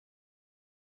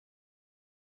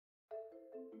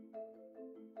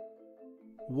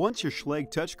Once your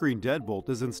Schlage touchscreen deadbolt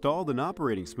is installed and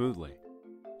operating smoothly,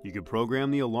 you can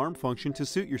program the alarm function to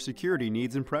suit your security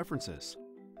needs and preferences.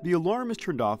 The alarm is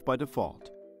turned off by default.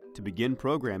 To begin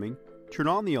programming, turn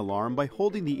on the alarm by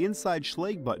holding the inside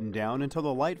Schlage button down until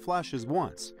the light flashes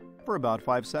once, for about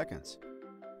 5 seconds.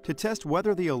 To test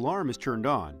whether the alarm is turned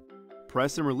on,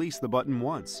 press and release the button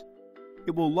once.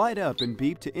 It will light up and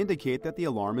beep to indicate that the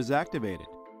alarm is activated.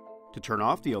 To turn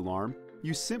off the alarm,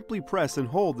 you simply press and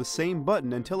hold the same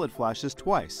button until it flashes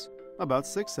twice, about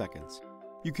 6 seconds.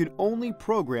 You can only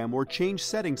program or change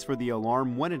settings for the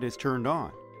alarm when it is turned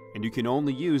on, and you can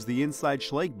only use the inside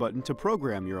Schlage button to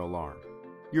program your alarm.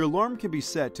 Your alarm can be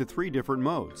set to 3 different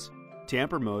modes.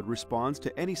 Tamper mode responds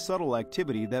to any subtle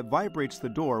activity that vibrates the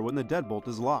door when the deadbolt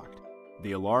is locked.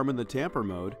 The alarm in the tamper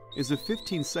mode is a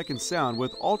 15-second sound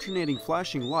with alternating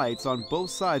flashing lights on both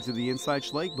sides of the inside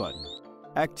Schlage button.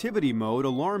 Activity mode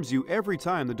alarms you every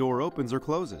time the door opens or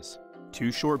closes.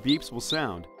 2 short beeps will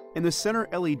sound, and the center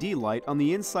LED light on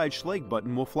the inside Schlage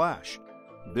button will flash.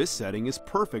 This setting is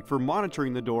perfect for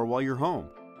monitoring the door while you're home.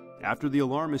 After the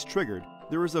alarm is triggered,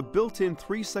 there is a built-in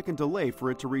 3-second delay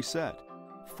for it to reset.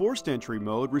 Forced entry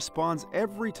mode responds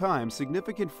every time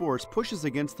significant force pushes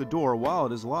against the door while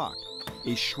it is locked.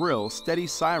 A shrill, steady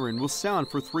siren will sound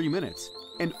for 3 minutes,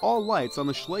 and all lights on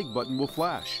the Schlage button will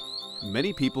flash.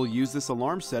 Many people use this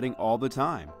alarm setting all the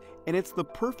time, and it's the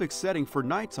perfect setting for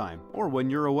nighttime or when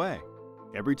you're away.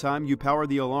 Every time you power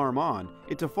the alarm on,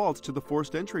 it defaults to the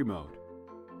forced entry mode.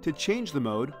 To change the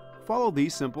mode, follow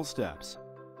these simple steps.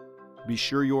 Be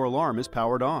sure your alarm is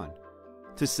powered on.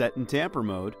 To set in tamper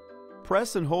mode,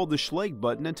 press and hold the Schlage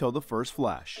button until the first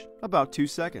flash, about 2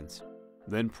 seconds.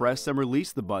 Then press and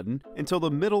release the button until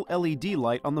the middle LED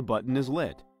light on the button is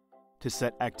lit. To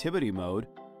set activity mode,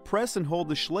 press and hold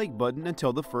the Schlage button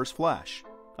until the first flash,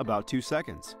 about 2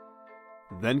 seconds.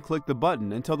 Then click the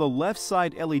button until the left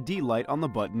side LED light on the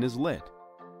button is lit.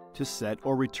 To set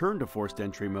or return to forced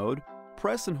entry mode,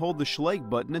 press and hold the Schlage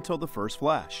button until the first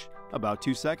flash, about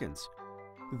 2 seconds.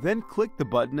 Then click the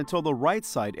button until the right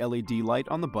side LED light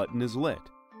on the button is lit.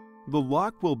 The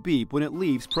lock will beep when it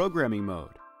leaves programming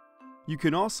mode. You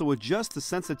can also adjust the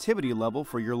sensitivity level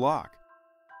for your lock.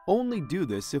 Only do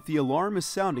this if the alarm is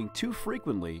sounding too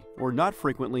frequently or not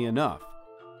frequently enough.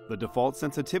 The default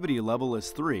sensitivity level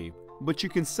is 3, but you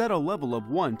can set a level of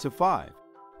 1 to 5,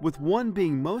 with 1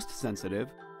 being most sensitive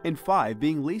and 5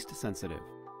 being least sensitive.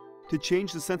 To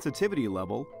change the sensitivity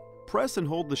level, press and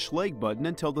hold the Schlage button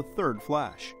until the third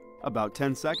flash, about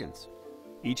 10 seconds.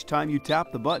 Each time you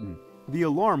tap the button, the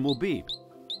alarm will beep,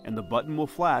 and the button will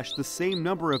flash the same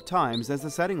number of times as the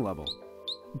setting level.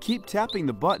 Keep tapping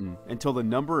the button until the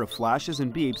number of flashes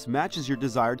and beeps matches your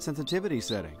desired sensitivity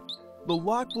setting. The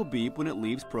lock will beep when it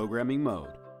leaves programming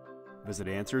mode. Visit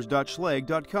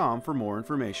answers.schlage.com for more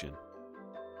information.